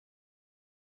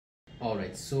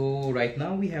Alright, so right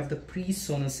now we have the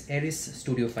PreSonus Eris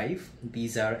Studio 5.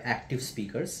 These are active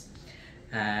speakers,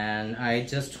 and I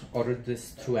just ordered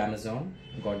this through Amazon.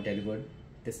 Got delivered.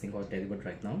 This thing got delivered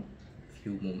right now,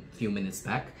 few minutes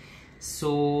back.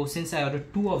 So since I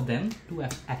ordered two of them, two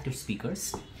active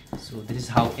speakers, so this is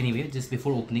how, anyway, just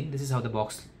before opening, this is how the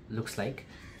box looks like.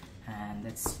 And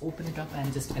let's open it up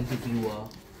and just give you a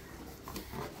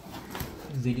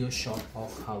video shot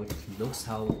of how it looks,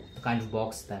 how the kind of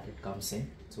box that it comes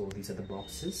in. So these are the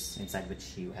boxes inside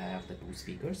which you have the two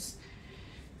speakers.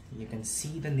 You can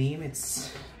see the name,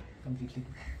 it's completely,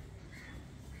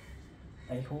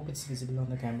 I hope it's visible on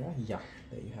the camera. Yeah,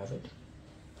 there you have it.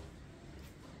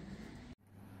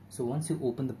 So once you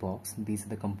open the box, these are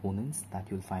the components that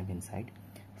you'll find inside.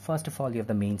 First of all, you have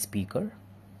the main speaker,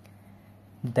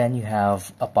 then you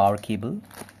have a power cable.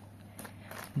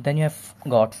 Then you have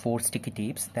got 4 sticky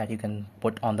tapes that you can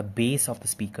put on the base of the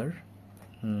speaker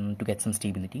to get some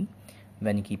stability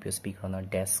when you keep your speaker on a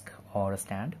desk or a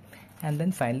stand. And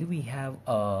then finally we have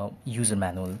a user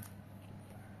manual.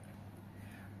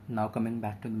 Now coming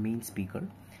back to the main speaker,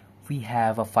 we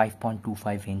have a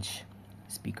 5.25 inch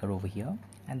speaker over here,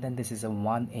 and then this is a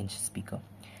 1 inch speaker.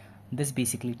 This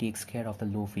basically takes care of the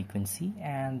low frequency,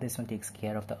 and this one takes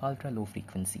care of the ultra low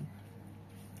frequency.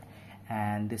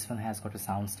 And this one has got a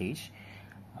sound stage.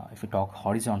 If you talk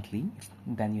horizontally,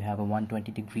 then you have a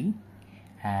 120 degree,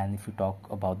 and if you talk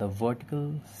about the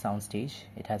vertical sound stage,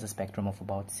 it has a spectrum of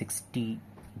about 60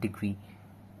 degree,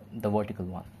 the vertical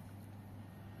one.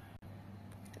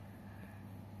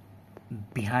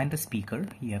 Behind the speaker,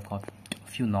 you have got a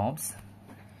few knobs.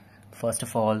 First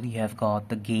of all, you have got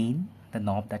the gain, the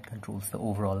knob that controls the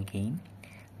overall gain.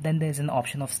 Then there's an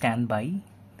option of standby.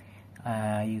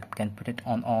 You can put it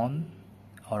on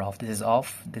or off. This is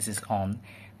off, this is on.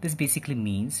 This basically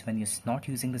means when you're not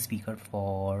using the speaker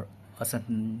for a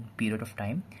certain period of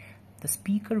time, the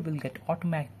speaker will get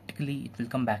automatically, it will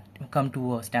come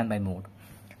to a standby mode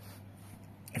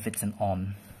if it's an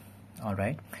on.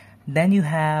 Alright, then you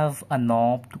have a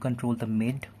knob to control the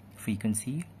mid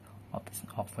frequency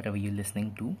of whatever you're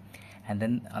listening to, and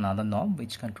then another knob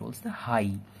which controls the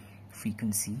high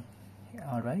frequency.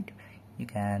 Alright, you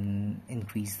can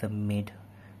increase the mid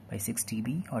by 6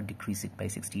 dB or decrease it by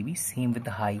 6 dB. Same with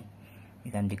the high,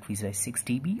 you can decrease by 6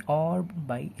 dB or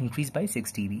increase by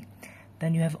 6 dB.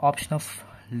 Then you have option of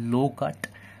low cut.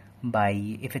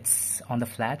 If it's on the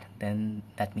flat, then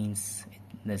that means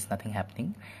there's nothing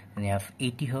happening. Then you have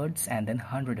 80 Hz and then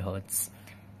 100 Hz.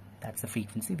 That's the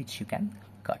frequency which you can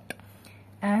cut.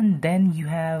 And then you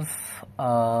have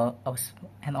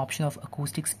an option of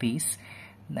acoustic space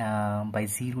by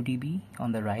 0 dB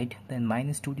on the right, then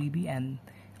 -2 dB, and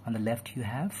on the left you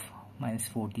have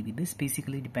 -4 dB. This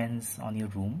basically depends on your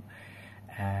room,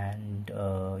 and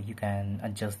you can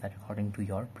adjust that according to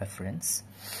your preference.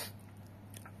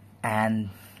 And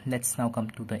let's now come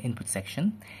to the input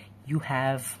section. You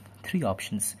have 3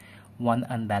 options. One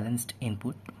unbalanced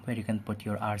input where you can put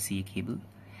your RCA cable,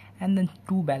 and then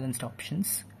 2 balanced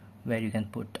options where you can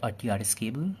put a TRS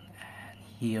cable, and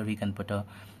here you can put a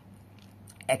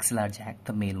XLR jack,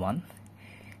 the male one.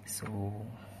 So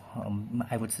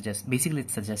I would suggest, basically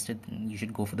it's suggested you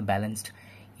should go for the balanced,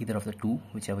 either of the 2,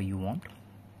 whichever you want.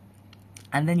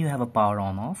 And then you have a power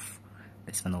on off,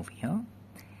 this one over here.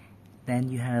 Then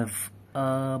you have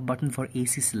a button for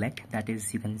AC select, that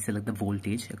is you can select the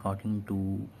voltage according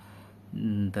to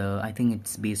I think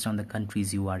it's based on the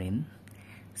countries you are in.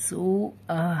 So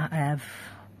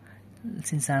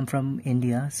since I'm from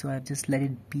India, so I've just let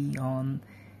it be on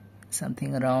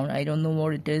something around, I don't know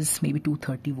what it is, maybe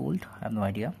 230 volt, I have no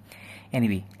idea.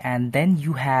 Anyway, and then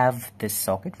you have this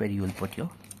socket where you will put your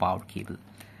power cable.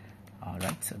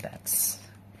 Alright, so that's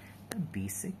the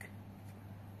basic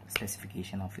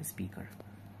specification of your speaker.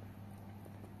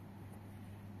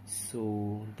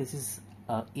 So this is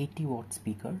a 80 watt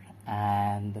speaker,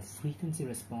 and the frequency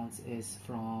response is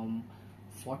from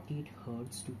 48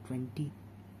 Hz to 20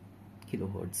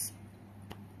 kilohertz.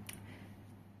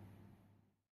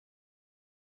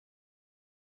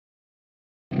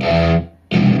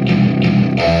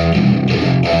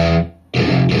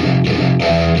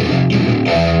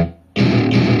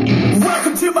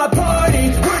 Welcome to my party,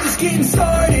 we're just getting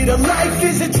started. A life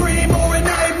is a